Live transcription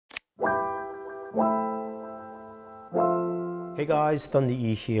Hey guys, Thunder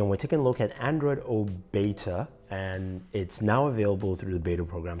E here, and we're taking a look at Android O Beta, and it's now available through the beta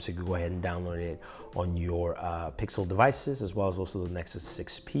program, so you can go ahead and download it on your Pixel devices, as well as also the Nexus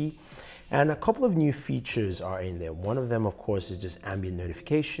 6P. And a couple of new features are in there. One of them, of course, is just ambient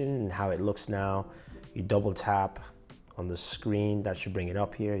notification and how it looks now. You double tap on the screen, that should bring it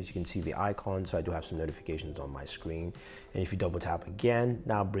up here. As you can see the icon, so I do have some notifications on my screen. And if you double tap again,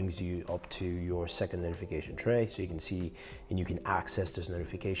 now brings you up to your second notification tray, so you can see and you can access those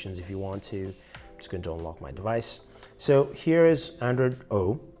notifications if you want to. I'm just going to unlock my device. So here is Android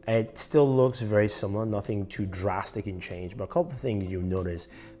O. It still looks very similar, nothing too drastic in change, but a couple of things you'll notice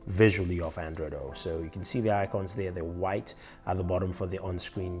visually of Android O. So you can see the icons there, they're white at the bottom for the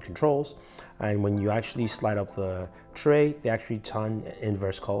on-screen controls. And when you actually slide up the tray, they actually turn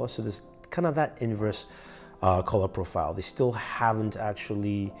inverse color. So there's kind of that inverse color profile. They still haven't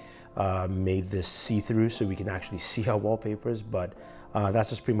actually made this see-through so we can actually see our wallpapers, but that's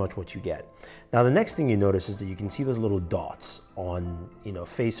just pretty much what you get. Now the next thing you notice is that you can see those little dots on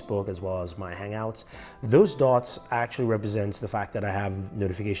Facebook as well as my Hangouts. Those dots actually represents the fact that I have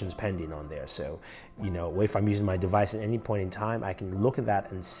notifications pending on there. So if I'm using my device at any point in time, I can look at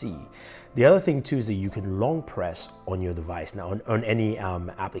that and see. The other thing too is that you can long press on your device now on any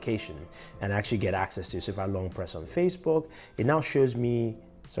application and actually get access to it. So if I long press on Facebook, it now shows me,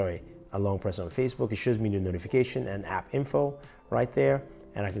 I long press on Facebook, it shows me the notification and app info right there,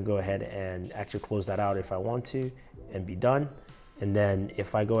 and I can go ahead and actually close that out if I want to and be done. And then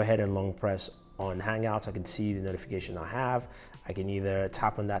if I go ahead and long press on Hangouts, I can see the notification I have. I can either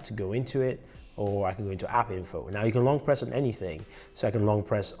tap on that to go into it, or I can go into app info. Now you can long press on anything, so I can long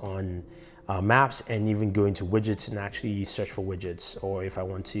press on maps and even go into widgets and actually search for widgets. Or if I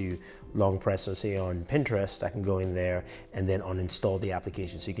want to long press, or say on Pinterest, I can go in there and then uninstall the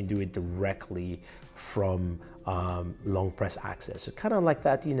application. So you can do it directly from long press access. So kind of like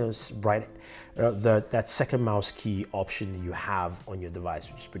that, that second mouse key option that you have on your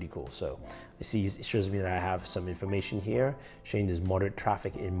device, which is pretty cool. So I see it shows me that I have some information here showing there's moderate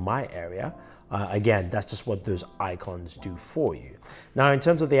traffic in my area. Again, that's just what those icons do for you. Now, in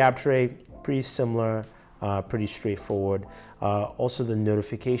terms of the app tray, pretty similar, pretty straightforward. Also the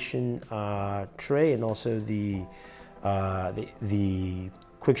notification tray and also the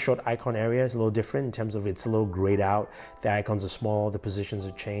quick short icon area is a little different in terms of it's a little grayed out. The icons are small, the positions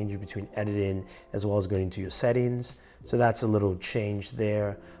are changed between editing as well as going into your settings. So that's a little change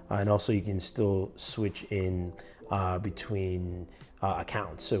there. And also you can still switch in between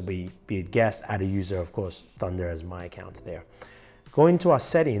accounts. So be it guest, add a user, of course, Thunder as my account there. Going to our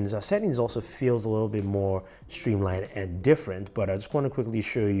settings also feels a little bit more streamlined and different, but I just want to quickly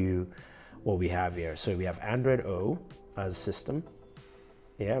show you what we have here. So we have Android O as system.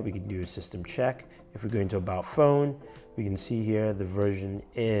 Yeah, we can do a system check. If we go into About Phone, we can see here the version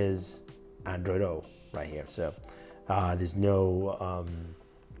is Android O right here. So there's no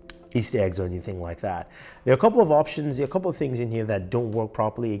Easter eggs or anything like that. There are a couple of options, there are a couple of things in here that don't work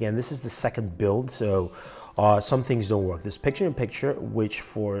properly. Again, this is the second build, so some things don't work. There's picture-in-picture, which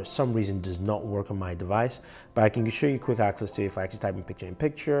for some reason does not work on my device, but I can show you quick access to it. If I actually type in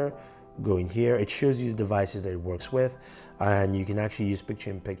picture-in-picture, go in here, it shows you the devices that it works with, and you can actually use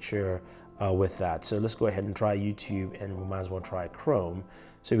picture-in-picture with that. So let's go ahead and try YouTube, and we might as well try Chrome.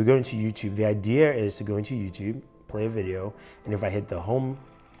 So we go into YouTube. The idea is to go into YouTube, play a video, and if I hit the home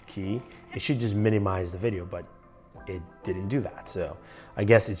key, it should just minimize the video, but it didn't do that. So I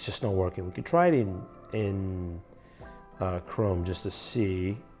guess it's just not working. We could try it in Chrome just to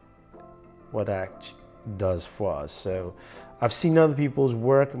see what that does for us. So I've seen other people's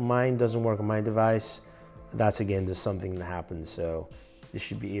work. Mine doesn't work on my device. That's again just something that happens. So this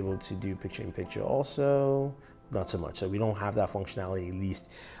should be able to do picture-in-picture also. Not so much. So we don't have that functionality, at least,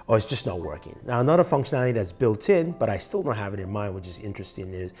 or it's just not working. Now, another functionality that's built in, but I still don't have it in mind, which is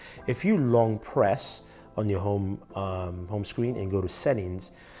interesting, is if you long press on your home screen and go to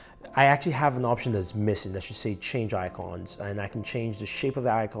settings, I actually have an option that's missing that should say change icons, and I can change the shape of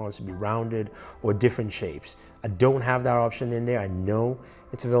the icons to be rounded or different shapes. I don't have that option in there. I know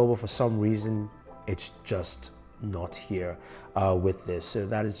it's available for some reason. It's just not here with this. So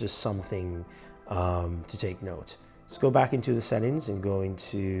that is just something to take note. Let's go back into the settings and go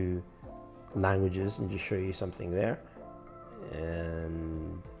into languages and just show you something there.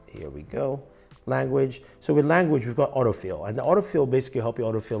 And here we go. Language. So with language, we've got autofill, and the autofill basically help you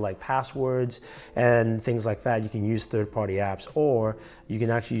autofill like passwords and things like that. You can use third-party apps, or you can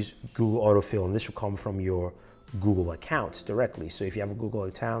actually use Google autofill, and this will come from your Google account directly. So if you have a Google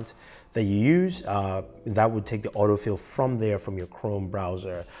account, that you use, that would take the autofill from there, from your Chrome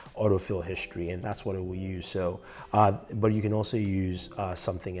browser autofill history, and that's what it will use. So, but you can also use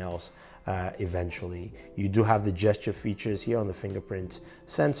something else eventually. You do have the gesture features here on the fingerprint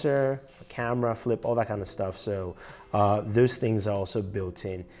sensor, for camera, flip, all that kind of stuff. So those things are also built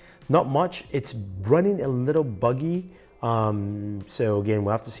in. Not much. It's running a little buggy. So again,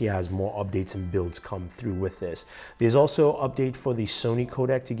 we'll have to see as more updates and builds come through with this. There's also an update for the Sony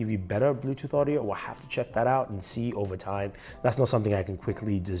codec to give you better Bluetooth audio. We'll have to check that out and see over time. That's not something I can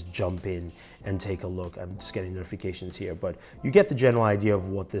quickly just jump in and take a look. I'm just getting notifications here, but you get the general idea of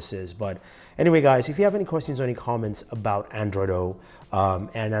what this is. But anyway, guys, if you have any questions or any comments about Android O,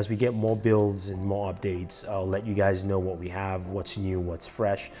 and as we get more builds and more updates, I'll let you guys know what we have, what's new, what's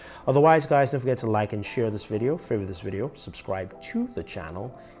fresh. Otherwise, guys, don't forget to like and share this video, favorite this video, subscribe to the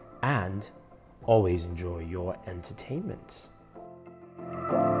channel, and always enjoy your entertainment.